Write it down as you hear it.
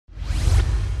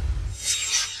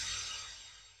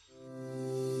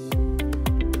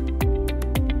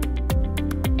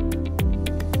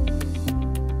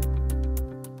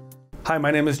Hi, my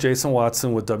name is Jason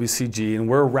Watson with WCG, and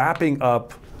we're wrapping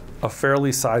up a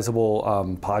fairly sizable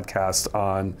podcast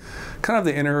on kind of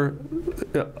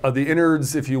the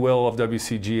innards, if you will, of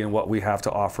WCG and what we have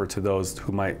to offer to those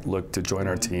who might look to join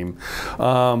our team.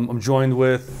 I'm joined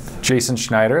with Jason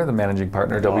Schneider, the managing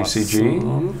partner at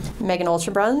WCG. Megan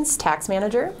Oeltjenbruns, tax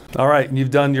manager. All right, and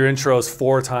you've done your intros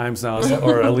 4 times now,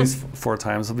 or at least 4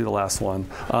 times. Will be the last one.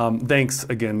 Thanks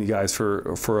again, you guys,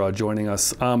 for joining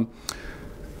us.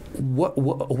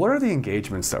 What are the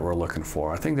engagements that we're looking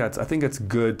for? I think it's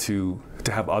good to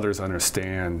have others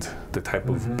understand the type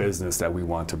of business that we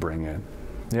want to bring in.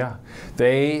 Yeah,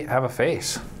 they have a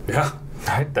face. Yeah,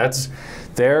 right.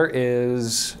 There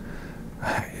is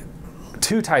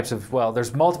 2 types of, well,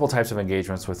 there's multiple types of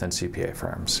engagements within CPA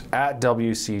firms. At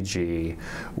WCG,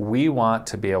 we want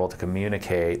to be able to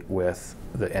communicate with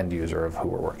the end user of who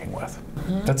we're working with.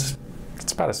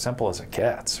 It's about as simple as it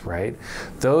gets, right?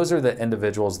 Those are the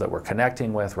individuals that we're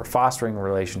connecting with, we're fostering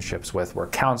relationships with, we're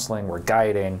counseling, we're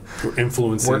guiding. We're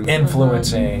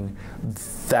influencing.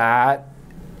 That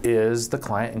is the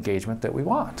client engagement that we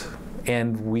want.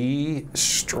 And we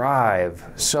strive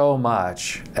so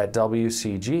much at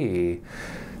WCG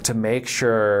to make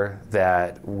sure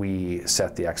that we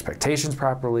set the expectations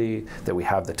properly, that we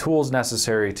have the tools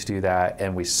necessary to do that,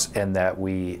 and that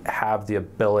we have the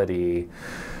ability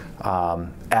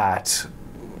at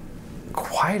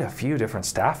quite a few different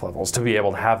staff levels to be able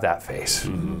to have that face,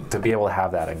 to be able to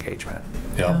have that engagement.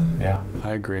 Yeah,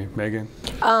 I agree. Megan?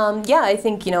 Yeah, I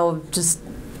think, just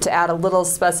to add a little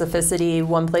specificity,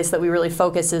 one place that we really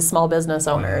focus is small business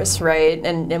owners, right?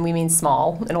 And we mean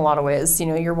small in a lot of ways.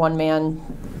 Your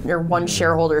one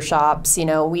shareholder shops,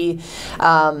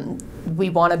 we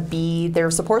want to be their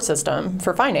support system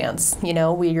for finance. We're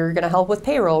going to help with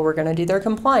payroll. We're going to do their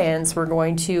compliance. We're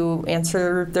going to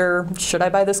answer their "should I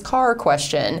buy this car"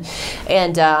 question,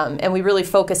 and we really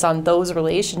focus on those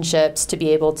relationships to be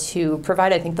able to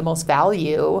provide, I think, the most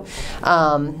value.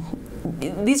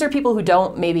 These are people who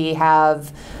don't maybe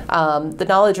have the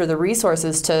knowledge or the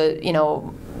resources to,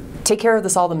 take care of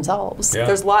this all themselves. Yeah.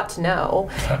 There's a lot to know,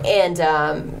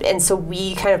 and so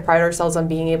we kind of pride ourselves on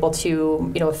being able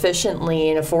to,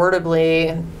 efficiently and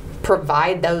affordably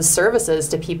provide those services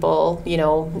to people,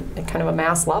 at kind of a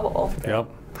mass level. Yep.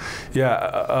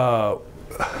 Yeah.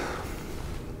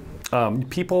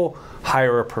 People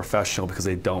hire a professional because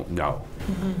they don't know.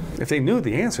 If they knew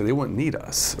the answer, they wouldn't need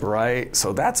us, right?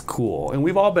 So that's cool. And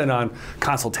we've all been on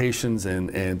consultations and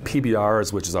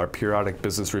PBRs, which is our periodic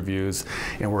business reviews,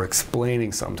 and we're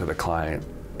explaining something to the client,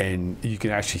 and you can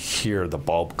actually hear the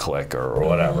bulb click or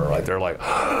whatever. Like they're like,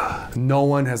 no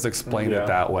one has explained it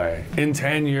that way. In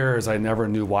 10 years, I never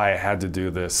knew why I had to do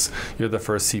this. You're the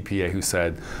first CPA who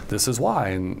said, this is why,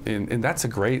 and that's a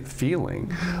great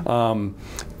feeling.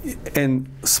 And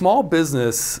small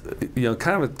business,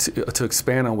 kind of to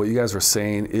expand on what you guys were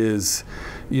saying is,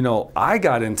 I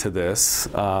got into this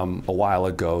a while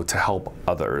ago to help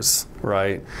others,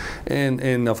 right?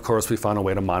 And of course, we found a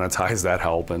way to monetize that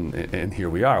help, and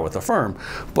here we are with the firm.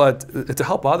 But to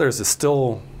help others is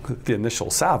still the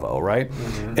initial salvo, right?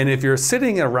 And if you're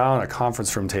sitting around a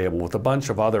conference room table with a bunch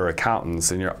of other accountants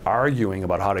and you're arguing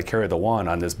about how to carry the one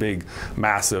on this big,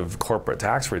 massive corporate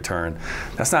tax return,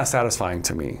 that's not satisfying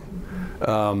to me.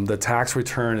 The tax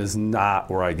return is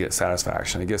not where I get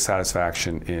satisfaction. I get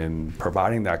satisfaction in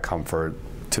providing that comfort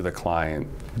to the client,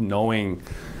 knowing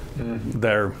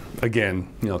they're, again,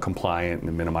 compliant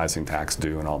and minimizing tax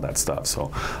due and all that stuff. So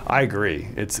I agree.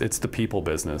 It's the people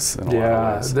business in a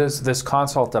lot of ways. This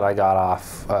consult that I got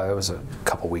off, it was a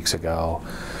couple weeks ago,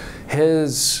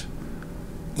 his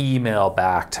email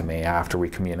back to me after we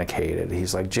communicated,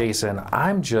 he's like, Jason,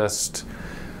 I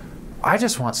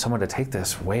just want someone to take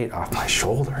this weight off my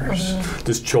shoulders.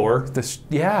 This chore?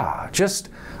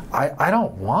 I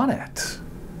don't want it.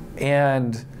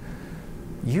 And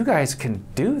you guys can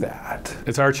do that.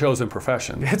 It's our chosen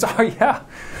profession. It's our,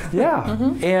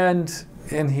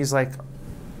 And he's like,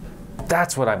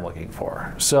 that's what I'm looking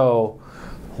for. So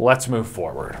let's move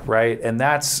forward, right? And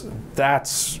that's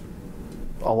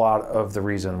a lot of the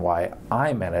reason why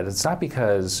I'm in it. It's not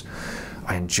because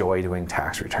I enjoy doing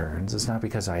tax returns. It's not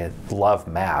because I love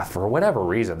math. For whatever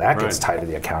reason, that gets tied to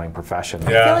the accounting profession. I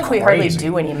feel like we hardly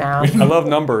do any math. I love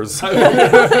numbers.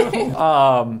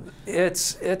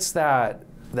 It's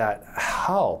that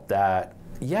help that,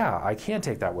 I can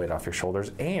take that weight off your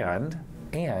shoulders, and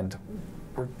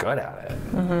we're good at it.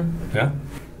 Yeah.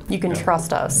 You can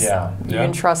trust us. Yeah. You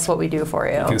can trust what we do for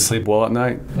you. You can sleep well at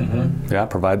night. Yeah,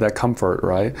 provide that comfort,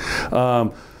 right?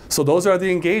 So those are the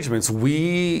engagements.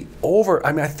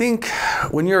 I think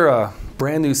when you're a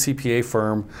brand new CPA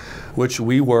firm, which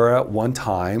we were at one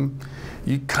time,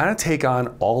 you kind of take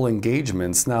on all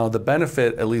engagements. Now, the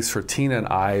benefit, at least for Tina and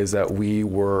I, is that we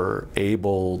were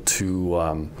able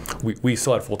to, we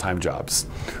still had full-time jobs,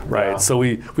 right? Yeah. So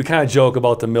we kind of joke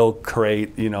about the milk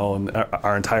crate, you know, and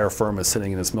our entire firm is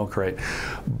sitting in this milk crate.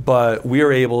 But we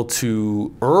are able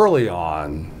to, early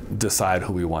on, decide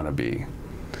who we want to be.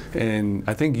 And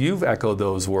I think you've echoed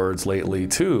those words lately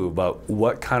too, about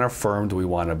what kind of firm do we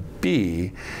want to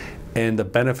be. And the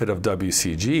benefit of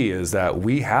WCG is that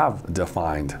we have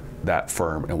defined that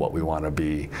firm and what we want to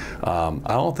be. I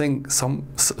don't think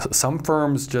some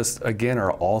firms just, again,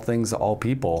 are all things to all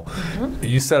people. Mm-hmm.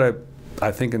 You said it,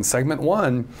 I think in segment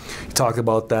 1, you talked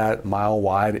about that mile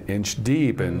wide, inch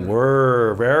deep, and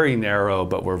we're very narrow,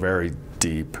 but we're very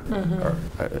deep, or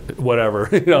whatever.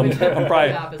 You know, I'm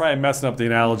probably messing up the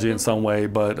analogy in some way,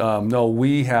 but no,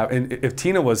 we have, and if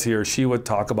Tina was here, she would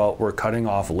talk about we're cutting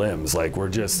off limbs. Like we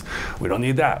don't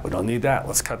need that, we don't need that,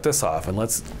 let's cut this off, and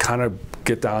let's kind of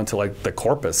get down to like the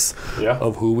corpus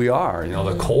of who we are, you know,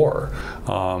 the core.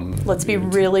 Let's be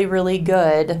really, really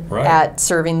good at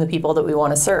serving the people that we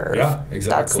want to serve. Yeah,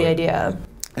 exactly. That's the idea.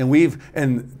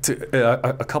 And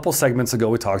a couple segments ago,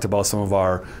 we talked about some of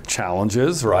our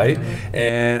challenges, right? Mm-hmm.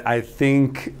 And I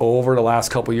think over the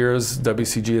last couple years,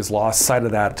 WCG has lost sight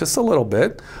of that just a little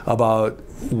bit about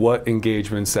what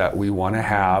engagements that we want to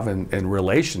have, and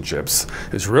relationships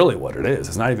is really what it is.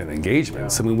 It's not even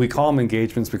engagements. I mean, we call them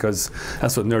engagements because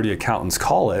that's what nerdy accountants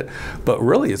call it, but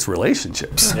really it's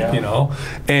relationships, you know?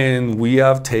 And we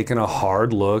have taken a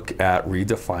hard look at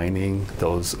redefining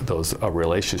those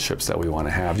relationships that we want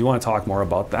to have. Do you want to talk more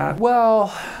about that?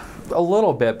 Well, a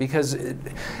little bit, because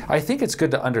I think it's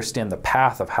good to understand the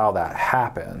path of how that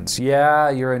happens. Yeah,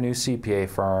 you're a new CPA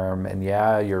firm, and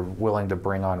yeah, you're willing to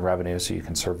bring on revenue so you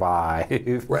can survive.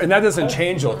 Right, and that doesn't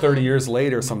change 30 years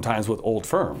later sometimes with old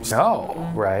firms.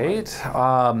 No, right?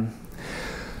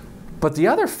 But the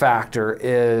other factor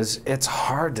is it's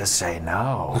hard to say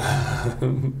no.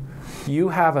 You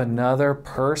have another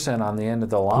person on the end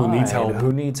of the line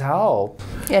who needs help.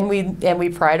 And we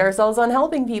pride ourselves on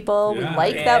helping people. We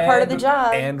like that part of the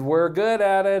job. And we're good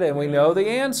at it, and we know the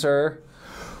answer.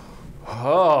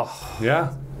 Oh.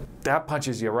 Yeah. That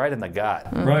punches you right in the gut.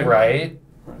 Right.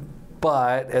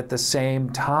 But at the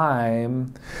same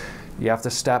time, you have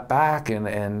to step back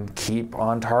and keep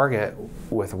on target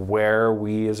with where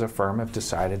we as a firm have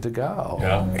decided to go.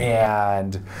 Yeah.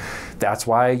 And that's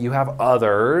why you have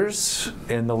others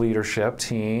in the leadership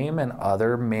team and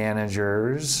other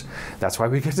managers. That's why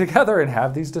we get together and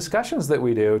have these discussions that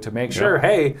we do to make sure,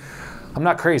 hey, I'm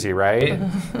not crazy, right?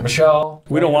 Michelle,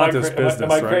 we don't want this business.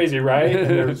 Am I crazy, right?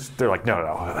 And they're like, no.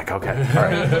 I'm like, okay, all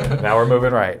right. Now we're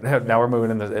moving right. Now we're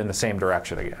moving in the same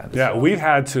direction again. Yeah, we've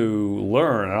had to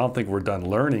learn. I don't think we're done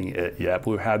learning it yet,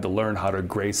 but we've had to learn how to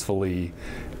gracefully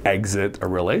exit a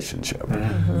relationship.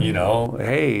 Mm-hmm. You know,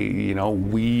 hey, you know,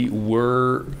 we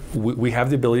have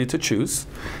the ability to choose,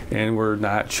 and we're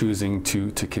not choosing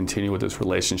to continue with this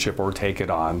relationship or take it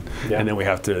on, and then we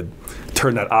have to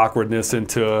turn that awkwardness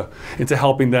into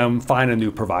helping them find a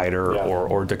new provider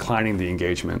or declining the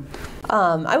engagement.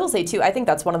 I will say too, I think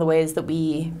that's one of the ways that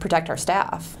we protect our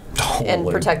staff and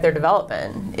protect their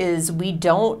development is we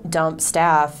don't dump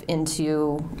staff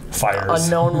into fires,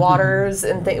 unknown waters,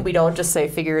 and we don't just say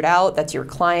figure it out. That's your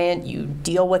client, you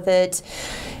deal with it,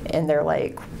 and they're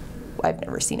like, I've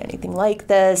never seen anything like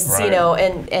this, you know.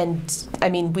 And I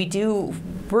mean,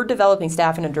 we're developing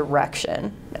staff in a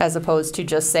direction as opposed to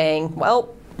just saying,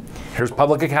 well, here's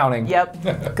public accounting.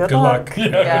 Yep. Good luck.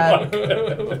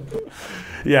 Yeah.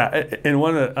 Yeah, and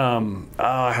one of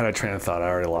I had a train of thought. I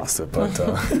already lost it, but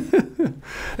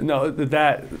no,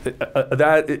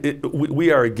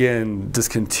 we are again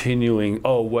discontinuing.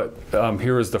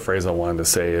 Here is the phrase I wanted to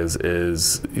say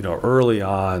is you know, early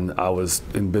on I was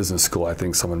in business school. I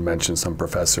think someone mentioned, some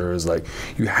professor is like,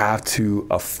 you have to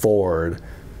afford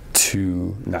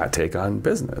to not take on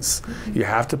business. You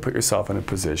have to put yourself in a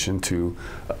position to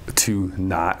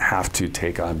not have to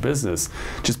take on business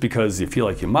just because you feel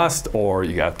like you must, or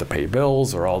you have to pay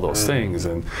bills, or all those things.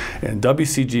 And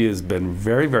WCG has been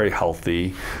very, very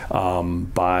healthy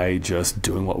by just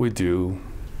doing what we do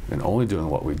and only doing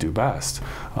what we do best.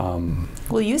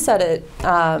 Well, you said it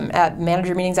at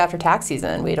manager meetings after tax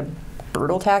season. We had a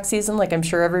brutal tax season, like I'm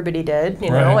sure everybody did,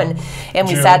 you know, and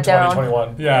we June sat down.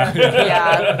 2021.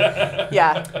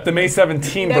 Yeah. The May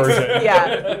 17 version.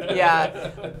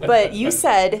 Yeah. But you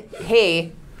said,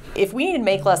 hey, if we need to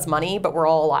make less money, but we're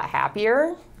all a lot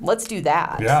happier, let's do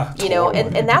that. Yeah. You know,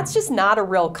 and that's just not a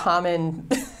real common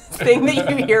thing that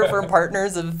you hear from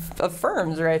partners of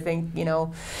firms, or I think,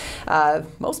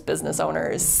 most business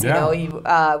owners. Yeah.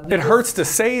 It hurts to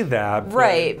say that,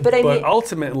 right? But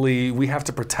ultimately we have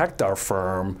to protect our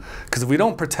firm, because if we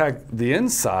don't protect the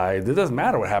inside, it doesn't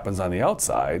matter what happens on the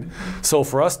outside. So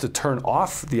for us to turn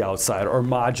off the outside or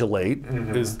modulate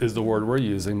is the word we're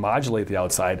using, modulate the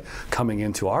outside coming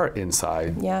into our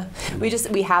inside. Yeah, we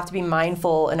have to be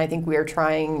mindful, and I think we are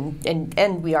trying,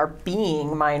 and we are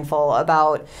being mindful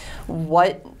about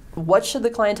what should the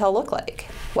clientele look like?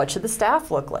 What should the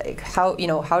staff look like? How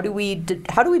do we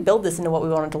build this into what we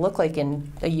want it to look like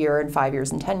in a year and 5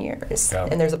 years and 10 years? Yeah.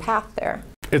 And there's a path there.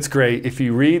 It's great. If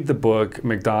you read the book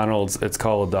McDonald's, it's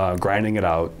called Grinding It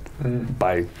Out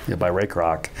by Ray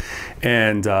Kroc,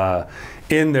 and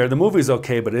in there, the movie's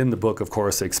okay, but in the book, of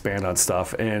course, they expand on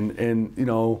stuff. And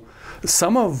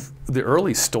some of the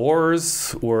early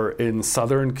stores were in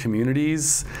southern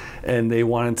communities, and they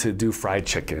wanted to do fried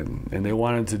chicken, and they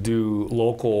wanted to do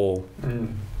local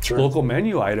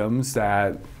menu items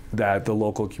that the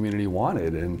local community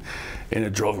wanted, and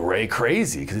it drove Ray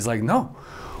crazy, because he's like, no,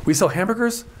 we sell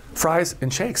hamburgers, fries,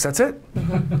 and shakes. That's it.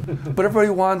 But everybody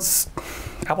wants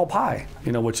apple pie,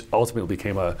 which ultimately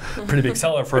became a pretty big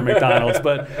seller for McDonald's.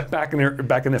 But back in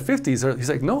the 50s, he's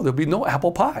like, no, there'll be no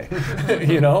apple pie,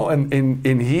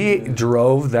 and he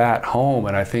drove that home.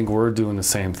 And I think we're doing the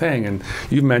same thing. And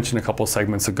you mentioned a couple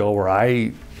segments ago where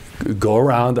I go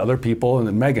around to other people, and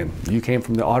then Megan, you came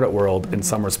from the audit world in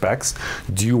some respects.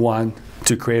 Do you want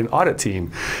to create an audit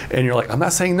team? And you're like, I'm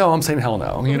not saying no, I'm saying hell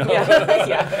no.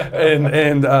 Yeah.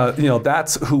 And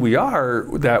that's who we are.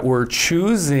 That we're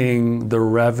choosing the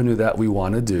revenue that we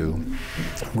want to do.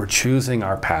 We're choosing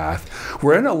our path.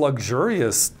 We're in a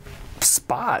luxurious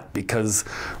spot because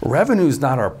revenue is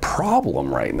not our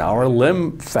problem right now. Our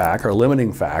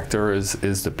limiting factor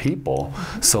is the people.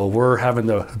 So we're having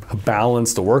to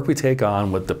balance the work we take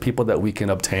on with the people that we can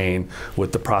obtain,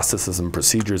 with the processes and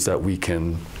procedures that we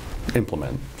can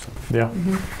implement. So, yeah.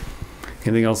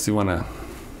 Anything else you want to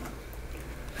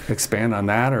expand on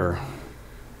that, or?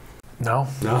 No.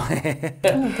 Okay,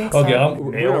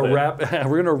 we're gonna wrap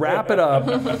it up.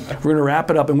 We're gonna wrap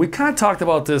it up, and we kind of talked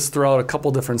about this throughout a couple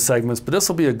different segments, but this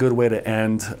will be a good way to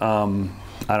end.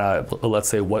 Let's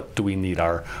say, what do we need?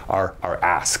 Our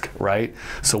ask, right?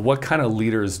 So, what kind of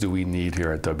leaders do we need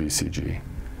here at WCG?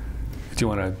 Do you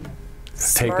want to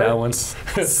take that one?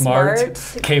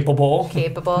 Smart, capable,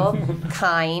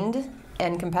 kind,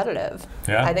 and competitive.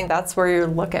 Yeah. I think that's where you're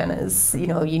looking is, you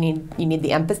need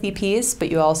the empathy piece, but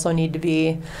you also need to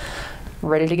be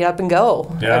ready to get up and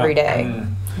go every day.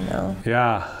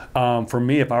 Yeah. For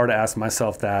me, if I were to ask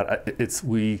myself that, it's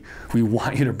we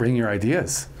want you to bring your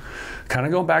ideas. Kind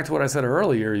of going back to what I said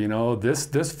earlier,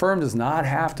 this firm does not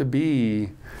have to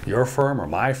be your firm or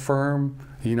my firm.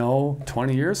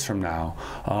 20 years from now,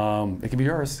 it can be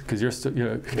yours because you're still,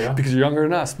 because you're younger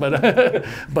than us.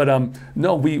 But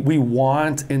no, we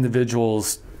want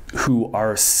individuals who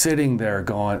are sitting there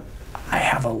going, I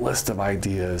have a list of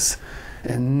ideas,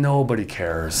 and nobody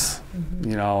cares.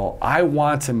 I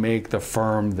want to make the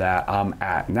firm that I'm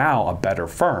at now a better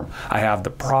firm. I have the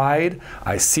pride.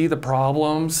 I see the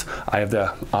problems. I have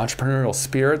the entrepreneurial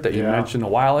spirit that you mentioned a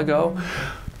while ago.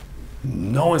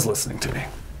 No one's listening to me.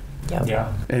 Yep.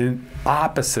 Yeah. And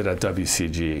opposite at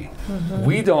WCG,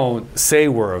 we don't say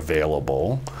we're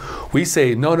available. We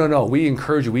say, no, we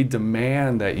encourage you, we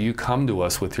demand that you come to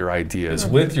us with your ideas,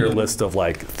 with your list of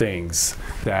things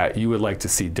that you would like to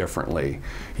see differently.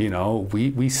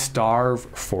 We starve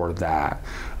for that.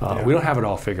 We don't have it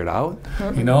all figured out,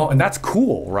 and that's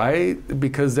cool, right?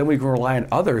 Because then we can rely on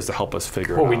others to help us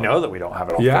figure it out. Well, we know that we don't have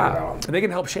it all figured out. And they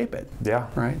can help shape it. Yeah.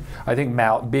 Right? I think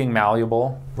being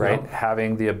malleable, right?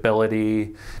 Having the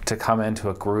ability to come into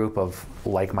a group of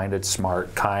like-minded,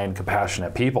 smart, kind,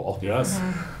 compassionate people. Yes.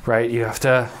 Right? You have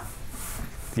to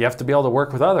be able to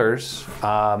work with others.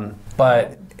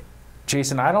 But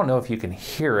Jason, I don't know if you can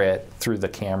hear it through the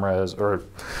cameras or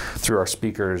through our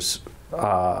speakers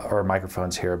or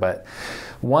microphones here, but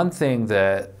one thing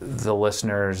that the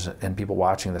listeners and people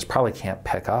watching this probably can't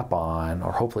pick up on,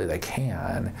 or hopefully they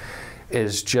can,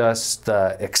 is just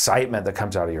the excitement that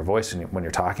comes out of your voice when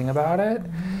you're talking about it.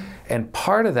 And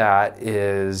part of that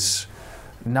is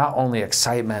not only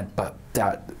excitement, but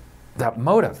that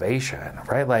motivation,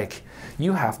 right?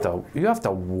 You have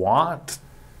to want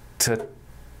to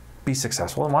be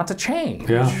successful and want to change,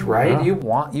 right?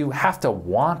 Yeah. You have to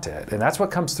want it, and that's what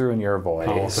comes through in your voice.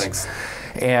 Oh, thanks.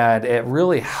 And it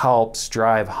really helps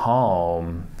drive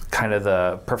home kind of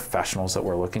the professionals that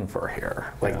we're looking for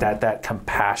here, that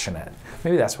compassionate.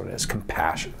 Maybe that's what it is,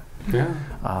 compassion. Yeah.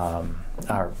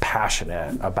 are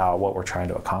passionate about what we're trying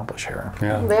to accomplish here.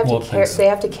 Yeah. They have Well, to care. thanks. They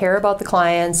have to care about the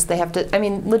clients. They have to, I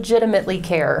mean, legitimately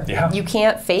care. Yeah. You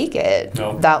can't fake it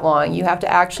No. that long. You have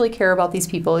to actually care about these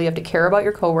people. You have to care about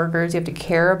your coworkers. You have to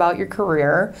care about your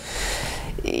career.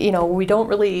 You know, we're not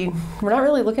really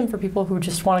looking for people who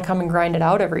just want to come and grind it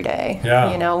out every day.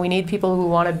 Yeah. You know, we need people who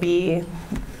want to be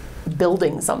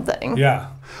building something. Yeah.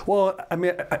 Well, I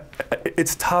mean,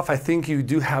 it's tough. I think you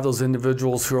do have those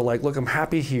individuals who are like, look, I'm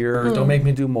happy here. Don't make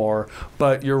me do more.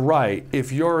 But you're right.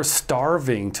 If you're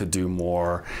starving to do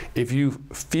more, if you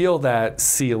feel that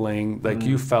ceiling like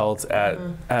you felt at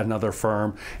another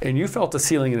firm, and you felt the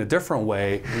ceiling in a different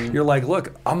way, you're like,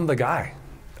 look, I'm the guy.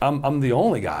 I'm the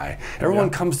only guy. Everyone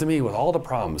comes to me with all the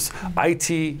problems.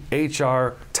 IT,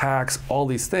 HR, tax, all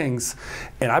these things.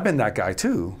 And I've been that guy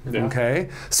too, okay?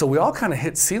 So we all kind of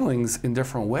hit ceilings in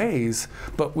different ways,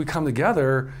 but we come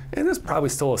together, and there's probably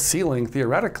still a ceiling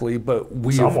theoretically, but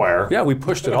we Somewhere. Yeah, we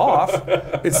pushed it off.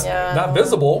 It's not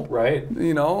visible. Right.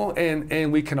 You know,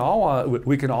 and we can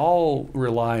all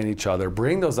rely on each other,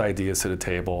 bring those ideas to the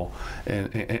table,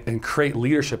 and create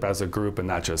leadership as a group, and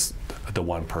not just the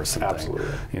one person Absolutely.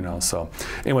 thing. You know, so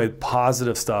anyway,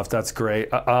 positive stuff. That's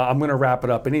great. I'm going to wrap it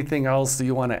up. Anything else that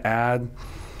you want to add?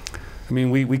 I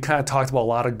mean, we kind of talked about a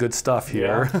lot of good stuff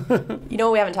here. You know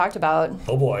what we haven't talked about?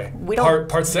 Oh boy. We don't-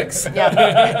 Part 6?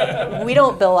 Yeah. We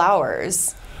don't bill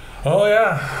hours, Oh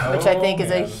yeah. which I think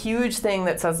is a huge thing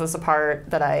that sets us apart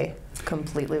that I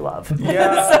completely love.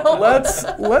 Yeah,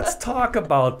 let's talk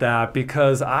about that,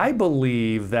 because I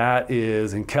believe that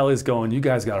is, and Kelly's going, you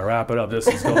guys got to wrap it up. This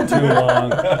is going too long.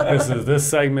 This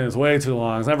segment is way too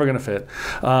long. It's never going to fit.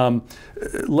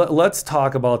 Let's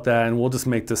talk about that, and we'll just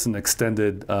make this an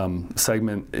extended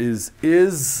segment.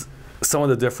 Is some of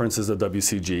the differences of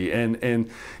WCG, and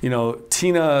you know,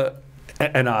 Tina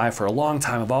and I for a long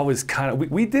time have always kind of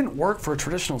we didn't work for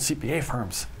traditional CPA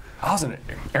firms. I was an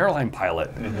airline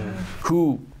pilot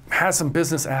who had some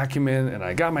business acumen, and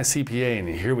I got my CPA, and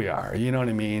here we are. You know what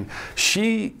I mean?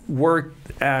 She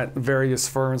worked at various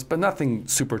firms, but nothing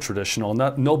super traditional,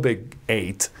 no big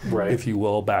 8, if you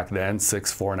will, back then,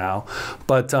 6, 4 now.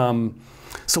 But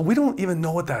so we don't even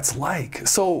know what that's like.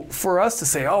 So for us to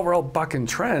say, oh, we're all bucking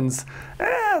trends,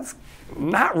 it's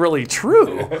not really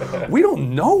true. We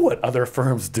don't know what other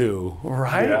firms do,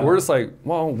 right? Yeah. We're just like,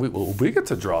 well, we get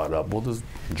to draw it up. We'll just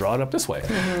draw it up this way.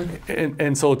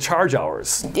 And so charge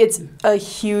hours. It's a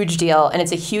huge deal, and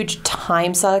it's a huge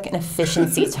time suck and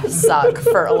efficiency suck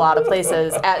for a lot of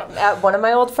places. At one of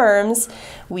my old firms,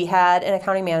 we had an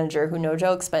accounting manager who, no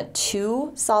joke, spent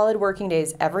 2 solid working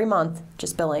days every month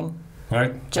just billing.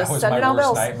 Right. Just That was sending my out worst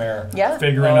bills. nightmare. Yeah.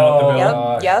 Figuring out the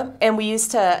bill. Yep, yep. And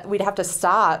we'd have to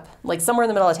stop, like somewhere in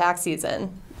the middle of tax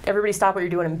season. Everybody stop what you're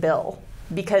doing and bill,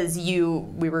 because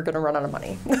we were going to run out of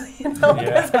money. You know,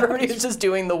 because everybody was just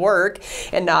doing the work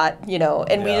and not, you know,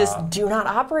 and we just do not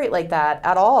operate like that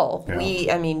at all.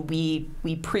 Yeah.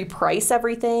 We pre-price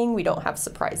everything. We don't have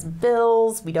surprise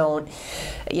bills. We don't,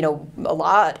 you know, a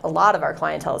lot of our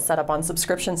clientele is set up on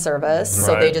subscription service,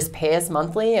 so they just pay us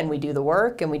monthly, and we do the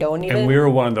work, and we don't even. And we were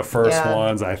one of the first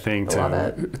ones, I think,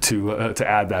 Love to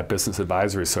add that business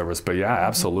advisory service. But yeah,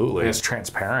 absolutely, It's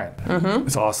transparent.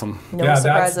 it's awesome. No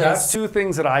surprises. That's 2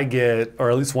 things that I get,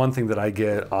 or at least one thing that I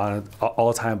get on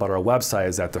all the time about our website,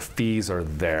 is that the fees are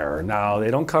there. Now, they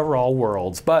don't cover all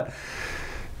worlds, but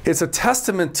it's a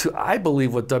testament to, I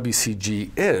believe, what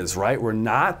WCG is, right? We're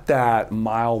not that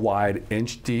mile-wide,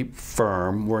 inch-deep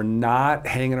firm. We're not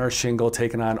hanging our shingle,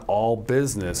 taking on all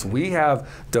business. We have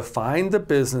defined the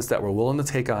business that we're willing to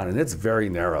take on, and it's very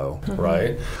narrow,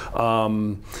 right?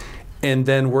 And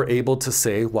then we're able to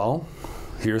say, well,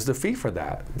 here's the fee for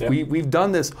that. Yep. We've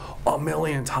done this a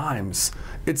million times.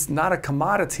 It's not a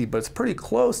commodity, but it's pretty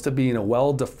close to being a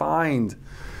well-defined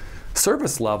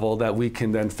service level that we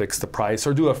can then fix the price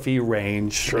or do a fee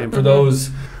range. Sure. And for those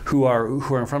who are in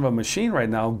front of a machine right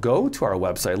now, go to our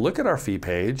website, look at our fee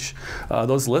page.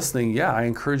 Those listening, I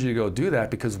encourage you to go do that,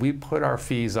 because we put our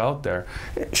fees out there.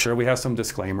 Sure, we have some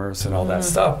disclaimers and all that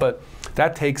stuff, but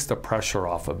that takes the pressure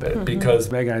off of it.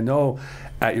 Because, Megan, I know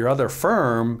at your other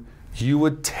firm, you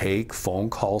would take phone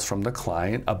calls from the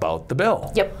client about the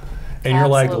bill. Yep. And you're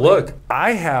like, Absolutely. look,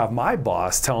 I have my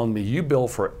boss telling me you bill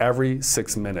for every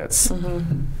 6 minutes,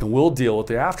 and we'll deal with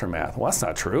the aftermath. Well, that's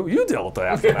not true. You deal with the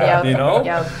aftermath, you know?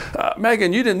 Yep.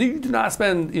 Megan, you did not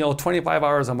spend 25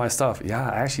 hours on my stuff. Yeah,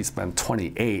 I actually spent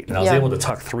 28, and I was able to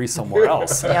tuck 3 somewhere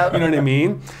else. Yep. You know what I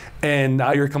mean? And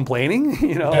now you're complaining,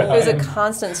 you know? It was a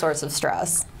constant source of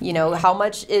stress. You know, how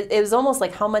much, it was almost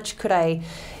like, how much could I,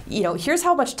 here's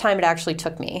how much time it actually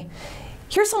took me.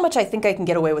 here's how much I think I can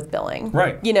get away with billing.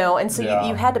 Right. You know, and so Yeah.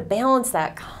 you had to balance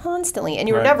that constantly, and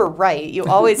you were Right. never right. You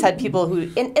always had people who,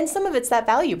 and some of it's that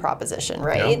value proposition,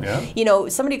 right? Yeah. You know,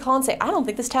 somebody call and say, I don't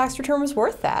think this tax return was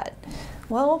worth that.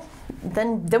 Well,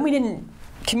 then we didn't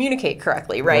communicate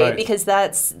correctly, right? Because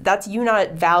that's you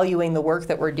not valuing the work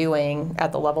that we're doing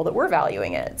at the level that we're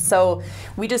valuing it. So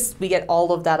we get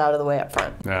all of that out of the way up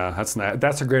front. Yeah,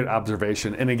 that's a great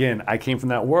observation. And again, I came from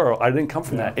that world. I didn't come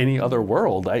from that any other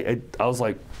world. I was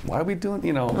like, why are we doing,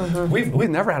 you know, we've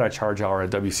never had a charge hour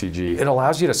at WCG. It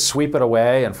allows you to sweep it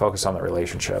away and focus on the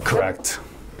relationship. Correct.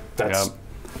 That's, Yep.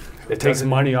 It takes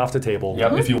money off the table,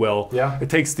 if you will. Yeah. It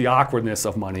takes the awkwardness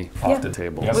of money off the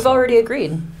table. We've already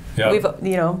agreed. Yep.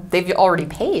 They've already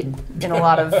paid in a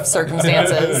lot of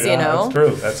circumstances, you know. That's true.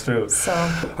 That's true. So,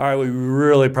 all right, we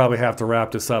really probably have to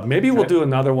wrap this up. Maybe we'll do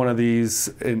another one of these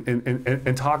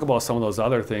and talk about some of those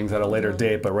other things at a later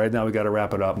date. But right now we got to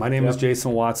wrap it up. My name is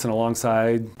Jason Watson,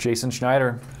 alongside Jason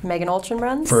Schneider. Megan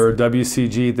Oeltjenbruns. For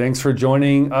WCG. Thanks for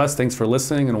joining us. Thanks for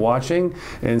listening and watching.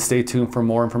 And stay tuned for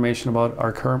more information about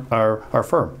our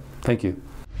firm. Thank you.